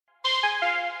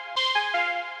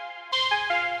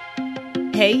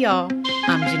Hey y'all,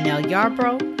 I'm Janelle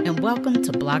Yarbrough, and welcome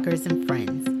to Bloggers and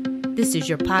Friends. This is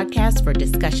your podcast for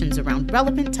discussions around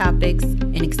relevant topics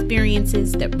and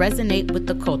experiences that resonate with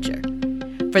the culture.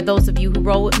 For those of you who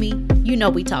roll with me, you know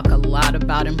we talk a lot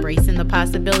about embracing the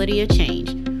possibility of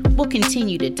change. We'll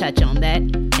continue to touch on that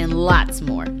and lots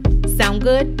more. Sound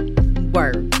good?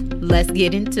 Word. Let's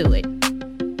get into it.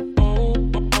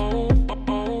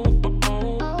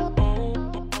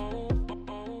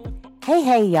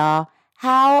 Hey y'all.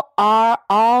 How are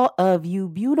all of you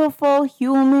beautiful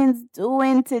humans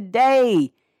doing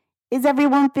today? Is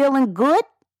everyone feeling good?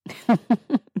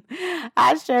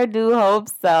 I sure do hope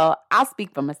so. I'll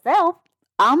speak for myself.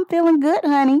 I'm feeling good,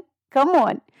 honey. Come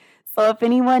on. So if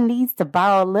anyone needs to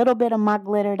borrow a little bit of my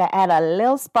glitter to add a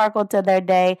little sparkle to their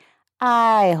day,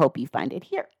 I hope you find it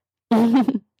here.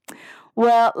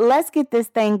 Well, let's get this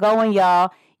thing going,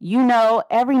 y'all. You know,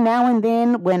 every now and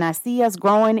then when I see us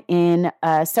growing in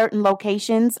certain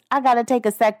locations, I got to take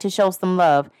a sec to show some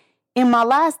love. In my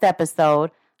last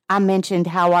episode, I mentioned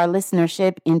how our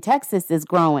listenership in Texas is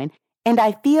growing, and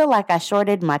I feel like I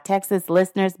shorted my Texas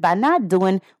listeners by not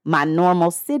doing my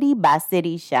normal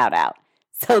city-by-city shout-out.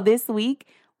 So this week,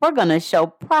 we're going to show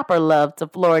proper love to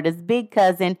Florida's big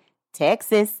cousin,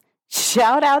 Texas.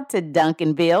 Shout out to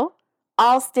Duncanville,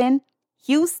 Austin,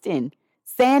 Houston,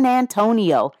 San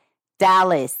Antonio,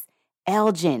 Dallas,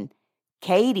 Elgin,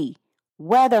 Katy,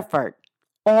 Weatherford,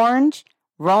 Orange,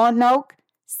 Roanoke,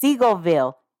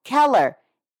 Seagoville, Keller,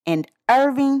 and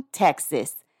Irving,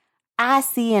 Texas. I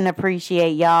see and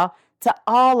appreciate y'all. To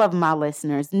all of my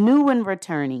listeners, new and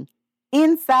returning,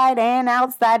 inside and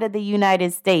outside of the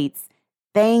United States,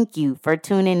 thank you for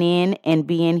tuning in and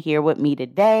being here with me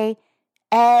today.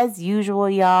 As usual,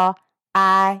 y'all,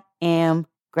 I am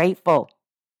grateful.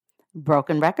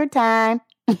 Broken record time.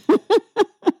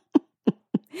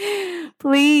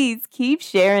 Please keep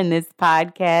sharing this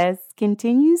podcast.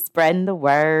 Continue spreading the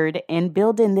word and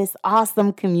building this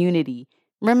awesome community.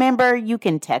 Remember, you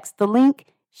can text the link,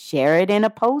 share it in a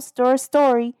post or a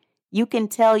story. You can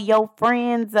tell your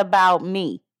friends about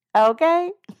me,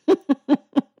 okay?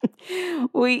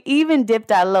 We even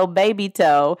dipped our little baby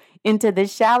toe into the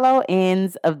shallow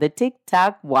ends of the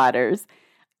TikTok waters.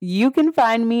 You can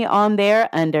find me on there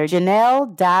under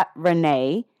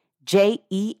Janelle.Renee,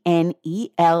 JENELLE.RENEE.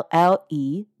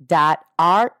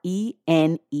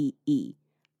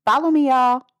 Follow me,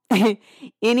 y'all.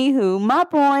 Anywho, my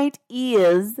point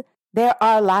is there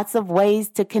are lots of ways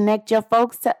to connect your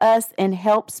folks to us and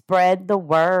help spread the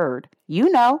word. You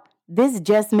know, this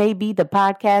just may be the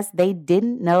podcast they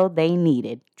didn't know they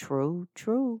needed. True.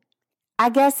 I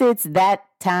guess it's that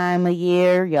time of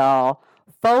year, y'all.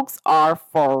 Folks are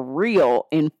for real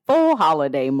in full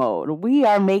holiday mode. We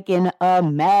are making a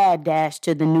mad dash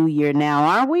to the new year now,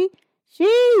 aren't we?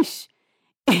 Sheesh.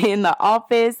 In the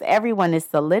office, everyone is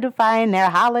solidifying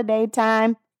their holiday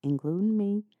time, including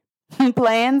me.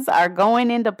 Plans are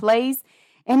going into place,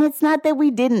 and it's not that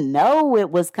we didn't know it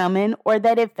was coming or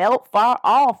that it felt far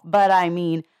off, but I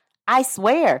mean, I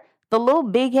swear, the little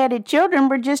big-headed children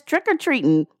were just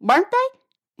trick-or-treating, weren't they?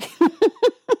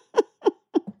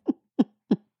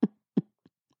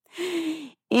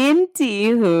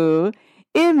 Anywho,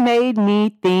 it made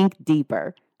me think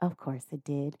deeper. Of course it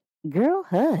did. Girl,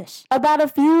 hush. About a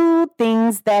few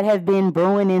things that have been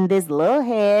brewing in this little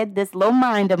head, this little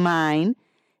mind of mine.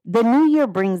 The new year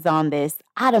brings on this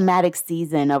automatic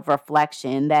season of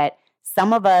reflection that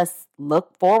some of us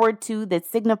look forward to that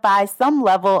signifies some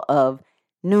level of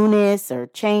newness or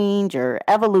change or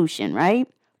evolution, right?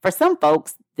 For some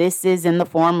folks, this is in the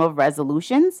form of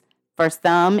resolutions. For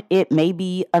some, it may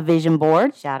be a vision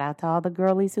board. Shout out to all the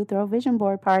girlies who throw vision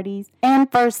board parties. And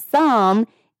for some,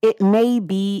 it may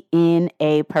be in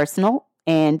a personal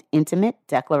and intimate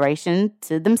declaration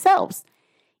to themselves.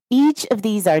 Each of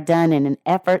these are done in an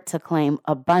effort to claim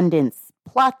abundance,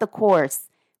 plot the course,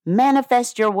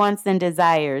 manifest your wants and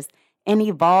desires, and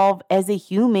evolve as a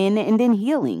human and in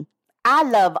healing. I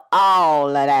love all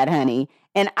of that, honey.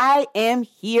 And I am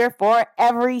here for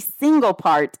every single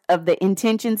part of the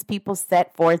intentions people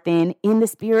set forth in the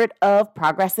spirit of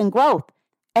progress and growth.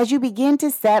 As you begin to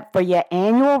set for your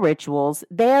annual rituals,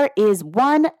 there is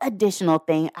one additional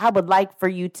thing I would like for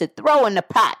you to throw in the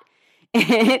pot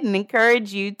and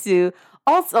encourage you to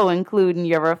also include in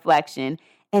your reflection.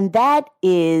 And that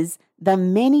is the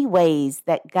many ways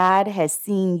that God has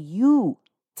seen you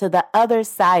to the other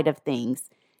side of things.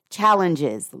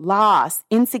 Challenges, loss,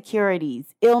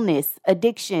 insecurities, illness,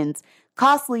 addictions,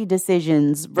 costly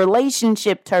decisions,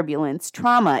 relationship turbulence,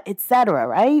 trauma, etc.,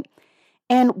 right?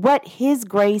 And what His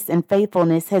grace and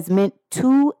faithfulness has meant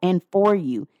to and for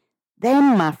you.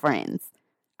 Then, my friends,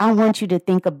 I want you to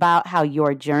think about how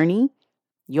your journey,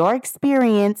 your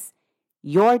experience,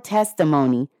 your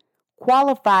testimony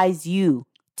qualifies you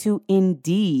to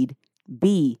indeed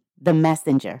be the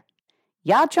messenger.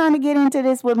 Y'all trying to get into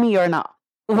this with me or not?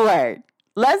 Word.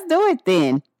 Let's do it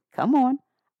then. Come on.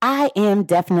 I am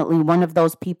definitely one of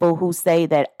those people who say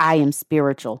that I am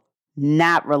spiritual,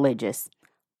 not religious.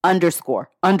 Underscore.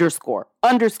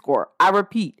 I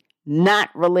repeat, not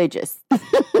religious.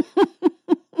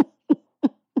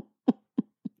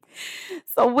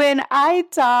 So when I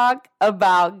talk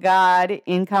about God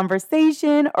in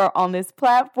conversation or on this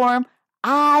platform,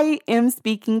 I am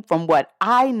speaking from what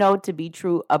I know to be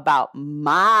true about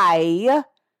my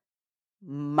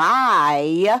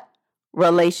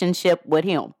relationship with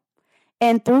Him.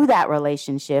 And through that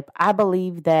relationship, I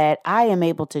believe that I am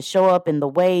able to show up in the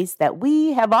ways that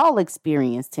we have all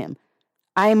experienced Him.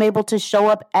 I am able to show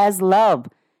up as love,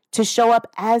 to show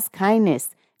up as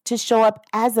kindness, to show up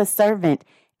as a servant,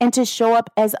 and to show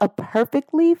up as a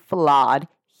perfectly flawed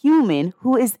human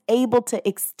who is able to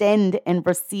extend and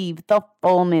receive the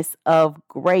fullness of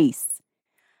grace.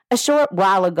 A short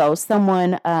while ago,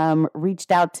 someone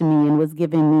reached out to me and was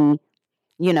giving me,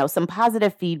 some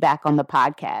positive feedback on the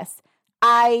podcast.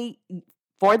 I,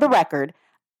 for the record,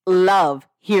 love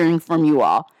hearing from you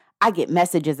all. I get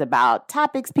messages about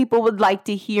topics people would like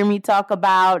to hear me talk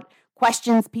about,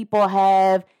 questions people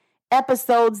have,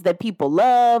 episodes that people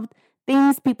loved,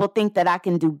 things people think that I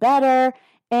can do better,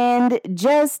 and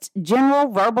just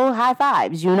general verbal high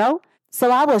fives,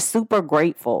 So I was super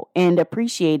grateful and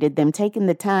appreciated them taking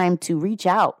the time to reach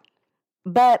out.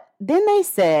 But then they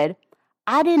said,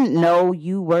 I didn't know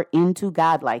you were into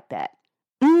God like that.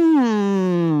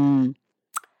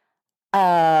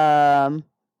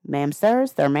 Ma'am, sir,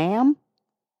 ma'am.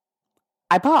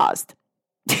 I paused.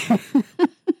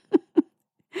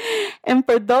 And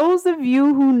for those of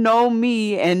you who know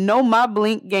me and know my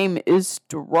blink game is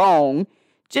strong,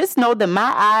 just know that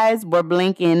my eyes were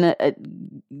blinking,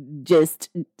 just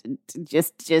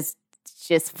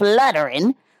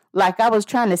fluttering, like I was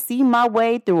trying to see my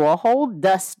way through a whole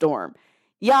dust storm.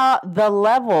 Y'all, the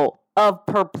level of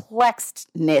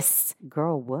perplexedness.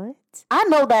 Girl, what? I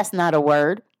know that's not a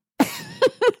word,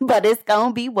 but it's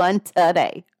gonna be one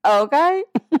today, okay?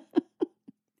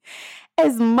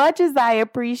 As much as I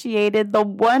appreciated the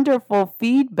wonderful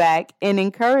feedback and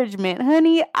encouragement,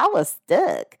 honey, I was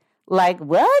stuck. Like,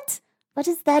 what? What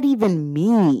does that even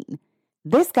mean?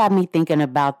 This got me thinking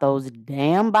about those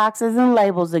damn boxes and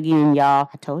labels again, y'all.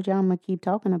 I told y'all I'm going to keep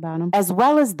talking about them. As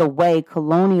well as the way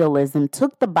colonialism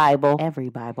took the Bible, every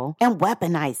Bible, and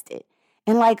weaponized it.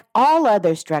 And like all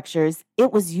other structures,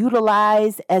 it was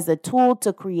utilized as a tool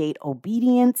to create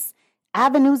obedience,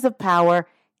 avenues of power,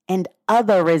 and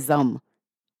otherism.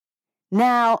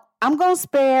 Now, I'm going to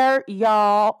spare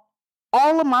y'all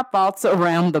all of my thoughts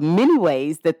around the many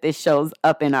ways that this shows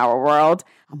up in our world.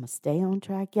 I'm going to stay on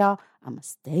track, y'all. I'm going to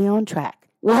stay on track.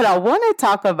 What I want to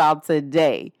talk about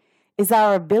today is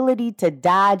our ability to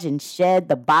dodge and shed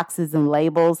the boxes and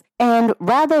labels. And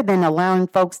rather than allowing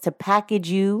folks to package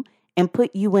you and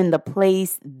put you in the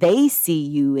place they see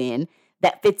you in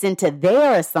that fits into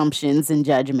their assumptions and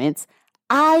judgments,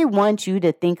 I want you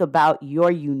to think about your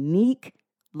unique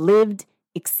lived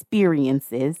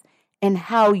experiences and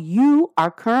how you are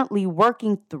currently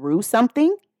working through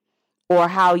something or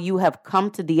how you have come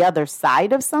to the other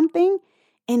side of something.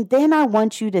 And then I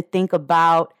want you to think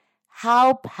about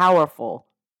how powerful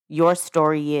your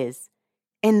story is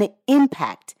and the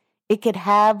impact it could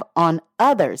have on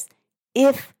others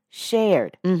if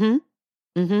shared.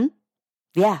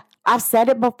 Yeah. I've said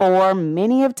it before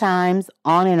many of times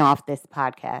on and off this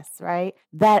podcast, right?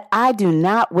 That I do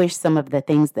not wish some of the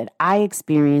things that I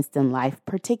experienced in life,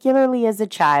 particularly as a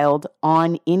child,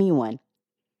 on anyone.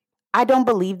 I don't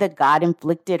believe that God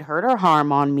inflicted hurt or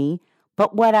harm on me,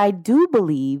 but what I do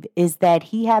believe is that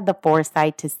He had the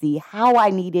foresight to see how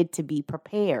I needed to be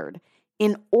prepared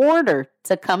in order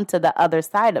to come to the other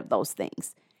side of those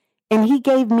things. And He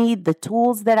gave me the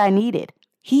tools that I needed.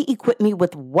 He equipped me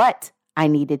with what I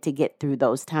needed to get through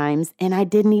those times, and I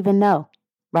didn't even know,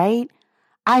 right?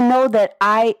 I know that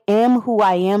I am who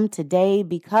I am today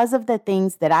because of the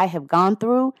things that I have gone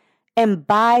through, and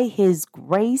by His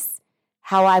grace,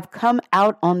 how I've come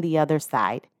out on the other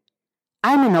side.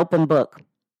 I'm an open book.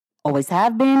 Always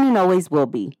have been and always will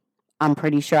be. I'm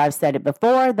pretty sure I've said it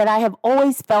before that I have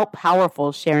always felt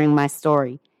powerful sharing my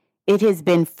story. It has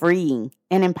been freeing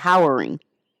and empowering.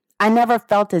 I never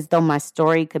felt as though my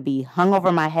story could be hung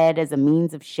over my head as a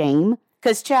means of shame.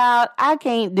 Because, child, I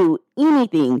can't do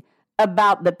anything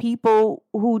about the people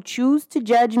who choose to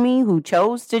judge me, who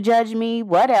chose to judge me,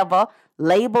 whatever.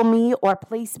 label me, or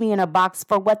place me in a box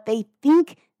for what they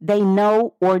think they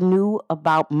know or knew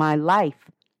about my life.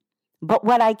 But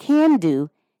what I can do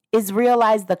is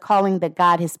realize the calling that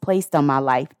God has placed on my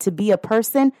life to be a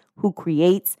person who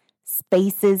creates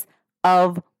spaces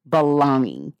of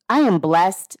belonging. I am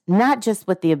blessed not just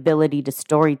with the ability to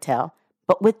storytell,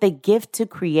 but with the gift to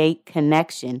create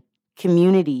connection,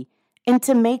 community, and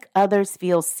to make others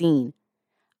feel seen.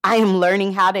 I am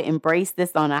learning how to embrace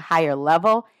this on a higher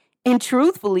level. And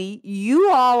truthfully,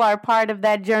 you all are part of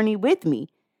that journey with me,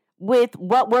 with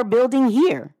what we're building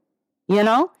here. You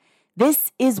know,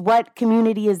 this is what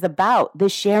community is about, the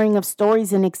sharing of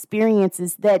stories and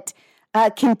experiences that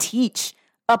can teach,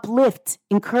 uplift,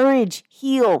 encourage,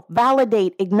 heal,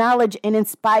 validate, acknowledge, and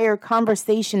inspire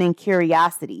conversation and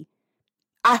curiosity.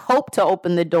 I hope to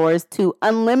open the doors to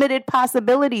unlimited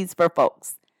possibilities for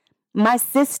folks. My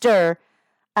sister,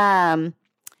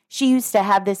 she used to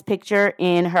have this picture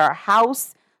in her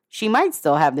house. She might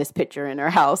still have this picture in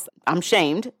her house. I'm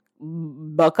shamed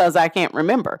because I can't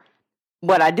remember.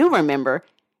 What I do remember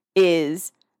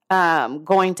is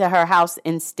going to her house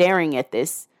and staring at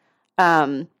this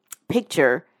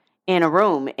picture in a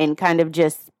room and kind of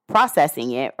just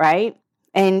processing it, right?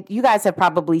 And you guys have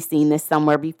probably seen this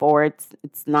somewhere before. It's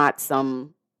not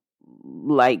some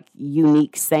like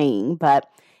unique saying, but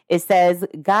it says,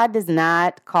 God does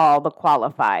not call the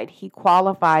qualified. He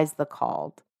qualifies the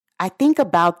called. I think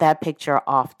about that picture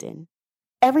often.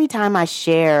 Every time I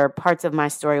share parts of my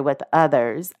story with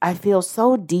others, I feel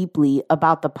so deeply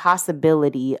about the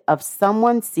possibility of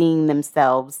someone seeing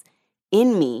themselves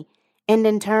in me and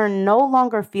in turn no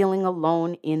longer feeling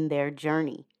alone in their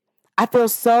journey. I feel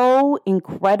so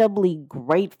incredibly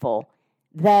grateful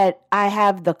that I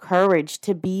have the courage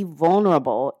to be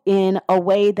vulnerable in a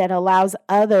way that allows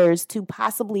others to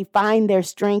possibly find their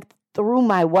strength through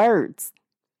my words.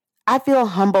 I feel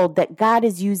humbled that God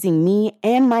is using me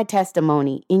and my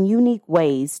testimony in unique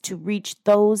ways to reach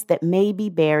those that may be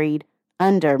buried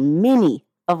under many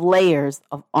of layers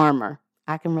of armor.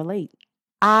 I can relate.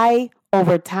 I,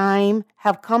 over time,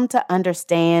 have come to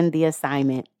understand the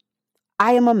assignment.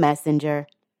 I am a messenger.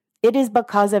 It is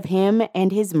because of Him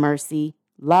and His mercy,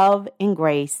 love, and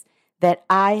grace that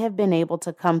I have been able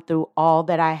to come through all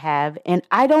that I have, and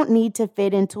I don't need to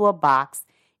fit into a box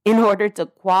in order to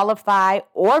qualify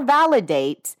or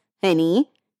validate,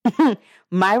 honey,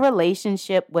 my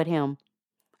relationship with Him.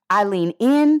 I lean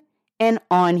in and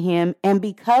on Him, and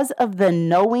because of the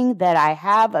knowing that I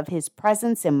have of His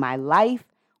presence in my life,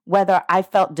 whether I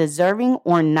felt deserving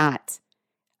or not,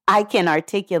 I can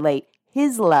articulate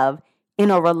His love in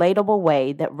a relatable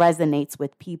way that resonates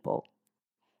with people.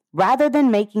 Rather than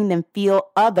making them feel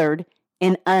othered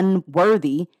and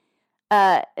unworthy,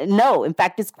 no, in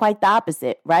fact, it's quite the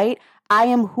opposite, right? I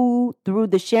am who, through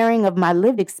the sharing of my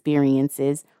lived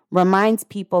experiences, reminds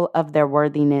people of their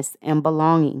worthiness and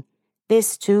belonging.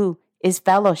 This, too, is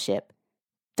fellowship.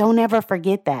 Don't ever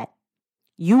forget that.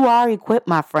 You are equipped,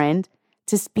 my friend,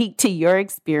 to speak to your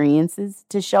experiences,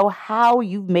 to show how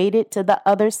you've made it to the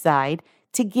other side,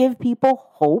 to give people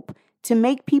hope, to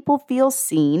make people feel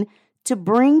seen, to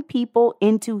bring people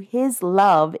into His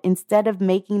love instead of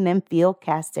making them feel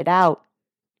casted out.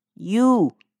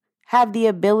 You have the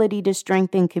ability to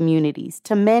strengthen communities,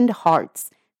 to mend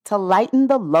hearts, to lighten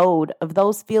the load of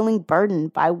those feeling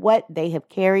burdened by what they have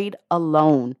carried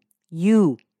alone.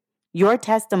 Your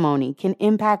testimony can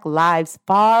impact lives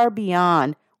far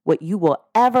beyond what you will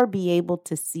ever be able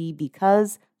to see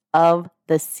because of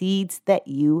the seeds that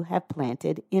you have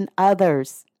planted in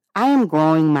others. I am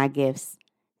growing my gifts.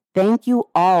 Thank you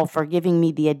all for giving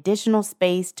me the additional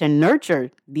space to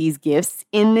nurture these gifts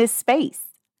in this space.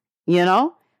 You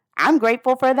know, I'm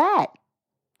grateful for that.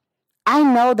 I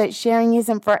know that sharing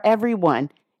isn't for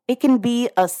everyone. It can be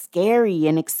a scary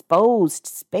and exposed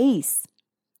space.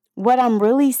 What I'm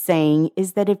really saying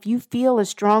is that if you feel a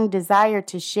strong desire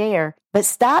to share, but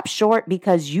stop short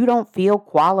because you don't feel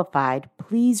qualified,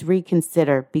 please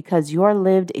reconsider, because your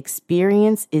lived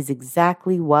experience is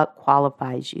exactly what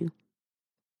qualifies you.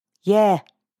 Yeah.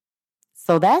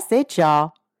 So that's it,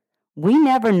 y'all. We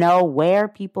never know where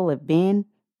people have been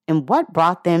and what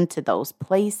brought them to those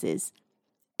places.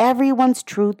 Everyone's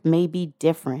truth may be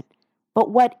different,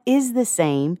 but what is the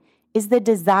same is the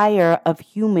desire of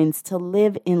humans to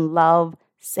live in love,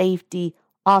 safety,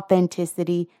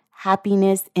 authenticity,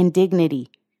 happiness, and dignity,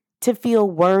 to feel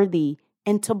worthy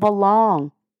and to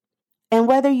belong. And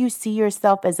whether you see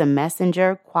yourself as a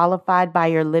messenger qualified by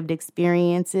your lived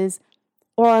experiences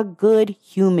or a good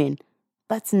human,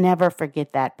 let's never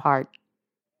forget that part.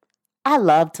 I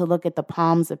love to look at the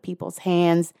palms of people's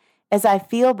hands as I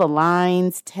feel the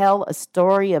lines tell a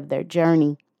story of their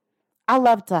journey. I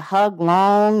love to hug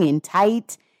long and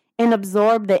tight and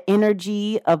absorb the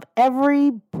energy of every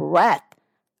breath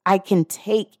I can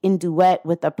take in duet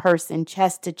with a person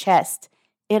chest to chest.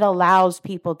 It allows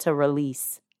people to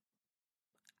release.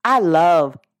 I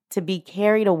love to be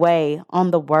carried away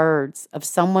on the words of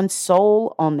someone's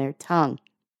soul on their tongue.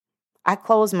 I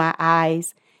close my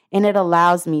eyes and it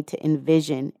allows me to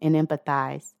envision and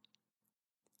empathize.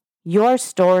 Your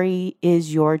story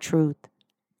is your truth.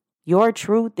 Your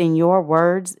truth in your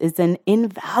words is an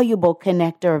invaluable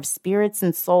connector of spirits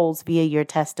and souls via your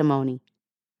testimony.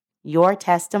 Your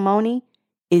testimony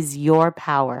is your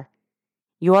power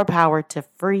to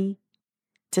free,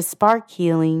 to spark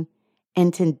healing,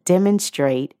 and to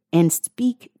demonstrate and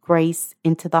speak grace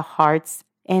into the hearts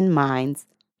and minds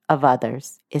of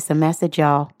others. It's a message,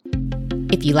 y'all.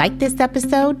 If you like this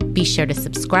episode, be sure to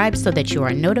subscribe so that you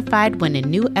are notified when a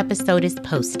new episode is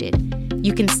posted.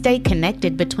 You can stay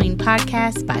connected between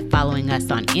podcasts by following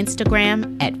us on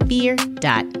Instagram at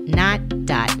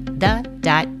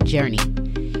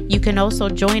fear.not.the.journey. You can also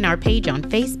join our page on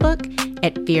Facebook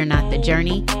at Fear Not the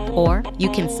Journey, or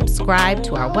you can subscribe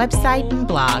to our website and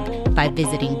blog by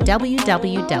visiting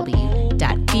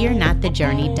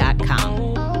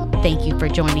www.fearnotthejourney.com. Thank you for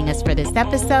joining us for this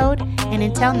episode, and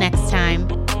until next time,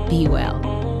 be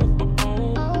well.